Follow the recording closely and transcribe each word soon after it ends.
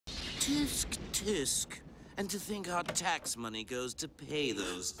Tisk, tisk. And to think our tax money goes to pay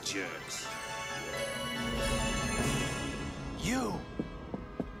those jerks. You!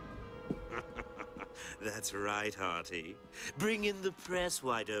 That's right, Harty. Bring in the press,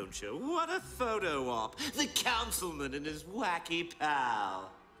 why don't you? What a photo op! The councilman and his wacky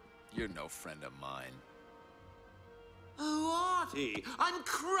pal. You're no friend of mine. Oh, Artie, I'm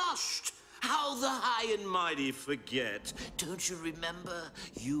crushed! How the high and mighty forget? Don't you remember?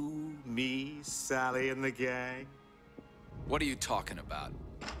 You, me, Sally, and the gang? What are you talking about?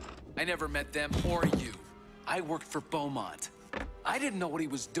 I never met them or you. I worked for Beaumont. I didn't know what he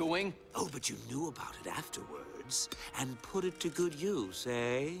was doing. Oh, but you knew about it afterwards, and put it to good use,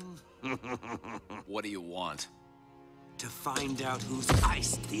 eh? What do you want? To find out who's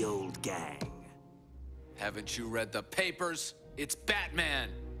iced the old gang. Haven't you read the papers? It's Batman!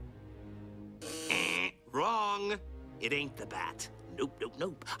 Wrong. It ain't the Bat. Nope, nope,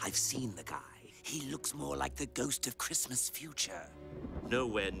 nope. I've seen the guy. He looks more like the ghost of Christmas future.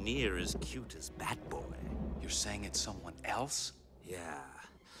 Nowhere near as cute as Batboy. You're saying it's someone else? Yeah.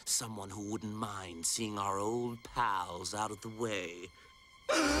 Someone who wouldn't mind seeing our old pals out of the way.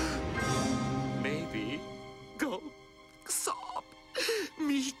 Maybe. Go. Sob.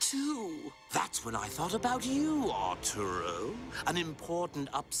 Me too. That's when I thought about you, Arturo. An important,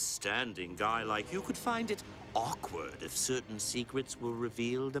 upstanding guy like you could find it awkward if certain secrets were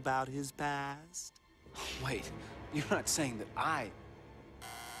revealed about his past. Wait, you're not saying that I...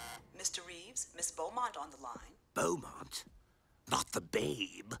 Mr. Reeves, Miss Beaumont on the line. Beaumont? Not the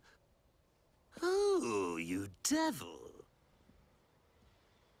babe? Oh, you devil.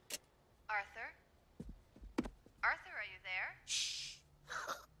 Arthur? Arthur, are you there? Shh.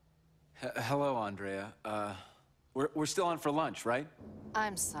 Hello, Andrea. We're still on for lunch, right?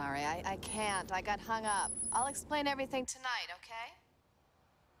 I'm sorry, I can't. I got hung up. I'll explain everything tonight,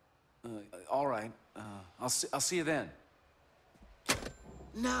 okay? All right. I'll see you then.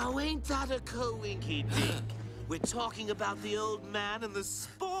 Now, ain't that a coinky-dink? We're talking about the old man and the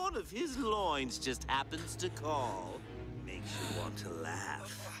spawn of his loins just happens to call. Makes you want to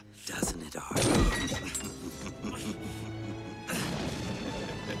laugh, doesn't it, Arthur?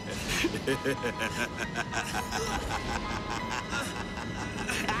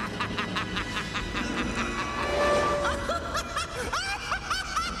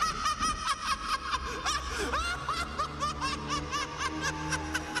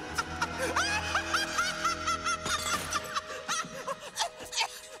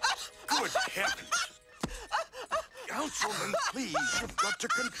 Good heavens! Councilman, please, you've got to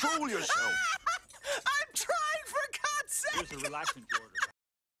control yourself. I'm trying, for God's sake! Here's a relaxing order.